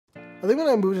I think when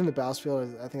I moved into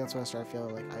Bousfield, I think that's when I started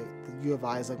feeling like the U of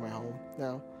I is like my home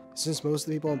now. Since most of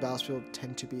the people in Bousfield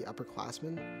tend to be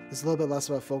upperclassmen, it's a little bit less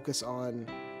of a focus on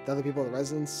the other people, the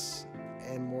residents,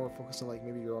 and more focused on like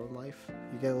maybe your own life.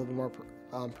 You get a little bit more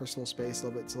personal space,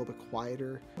 it's a little bit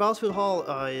quieter. Bousfield Hall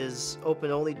is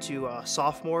open only to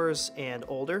sophomores and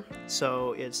older,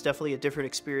 so it's definitely a different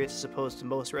experience as opposed to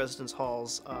most residence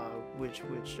halls which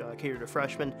cater to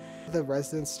freshmen. The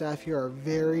residence staff here are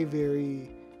very, very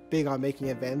big on making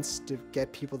events to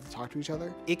get people to talk to each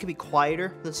other. It can be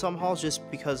quieter than some halls just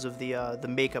because of the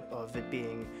makeup of it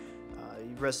being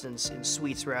residents in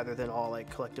suites rather than all like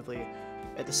collectively.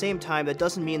 At the same time, that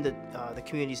doesn't mean that the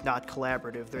community is not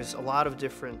collaborative. There's a lot of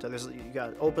different, you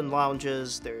got open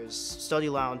lounges, there's study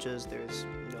lounges, there's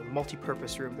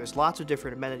multi-purpose room. There's lots of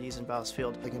different amenities in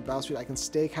Bousfield. Like in Bousfield, I can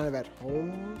stay kind of at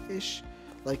home-ish,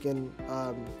 like and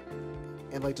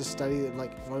like just study in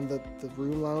like one of the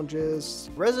room lounges.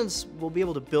 Residents will be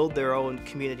able to build their own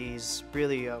communities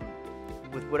really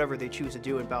with whatever they choose to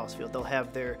do in Bousfield. They'll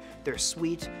have their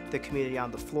suite, their community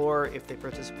on the floor. If they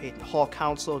participate in hall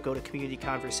council, go to community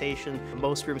conversation.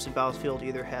 Most rooms in Bousfield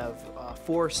either have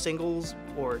 4 singles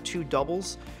or 2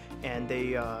 doubles, and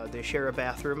they share a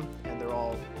bathroom, and they're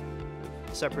all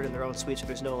separate in their own suites, so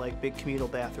there's no like big communal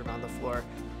bathroom on the floor.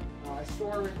 I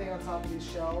store everything on top of these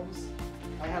shelves.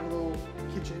 I have a little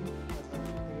kitchen. That's how I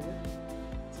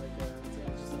think of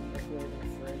it. It's just a microwave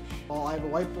and a fridge. Well, I have a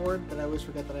whiteboard that I always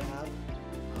forget that I have.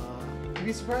 You'd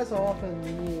be surprised how often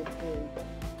you need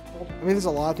I mean, there's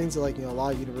a lot of things that a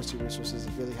lot of university resources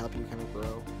that really help you kind of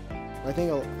grow. I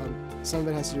think some of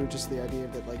it has to do with just the idea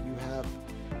that you have.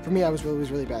 For me, I was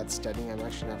really bad at studying. I'm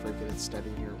actually not very good at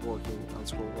studying or working on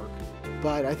schoolwork.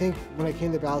 But I think when I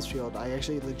came to Bousfield, I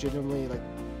actually legitimately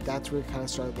that's where it kind of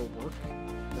started to work.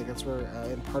 That's where,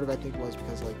 and part of it I think was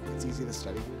because it's easy to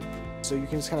study here. So you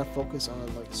can just kind of focus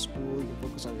on school, you can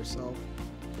focus on yourself.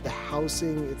 The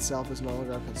housing itself is no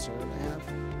longer a concern I have,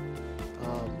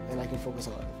 and I can focus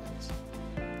on other things.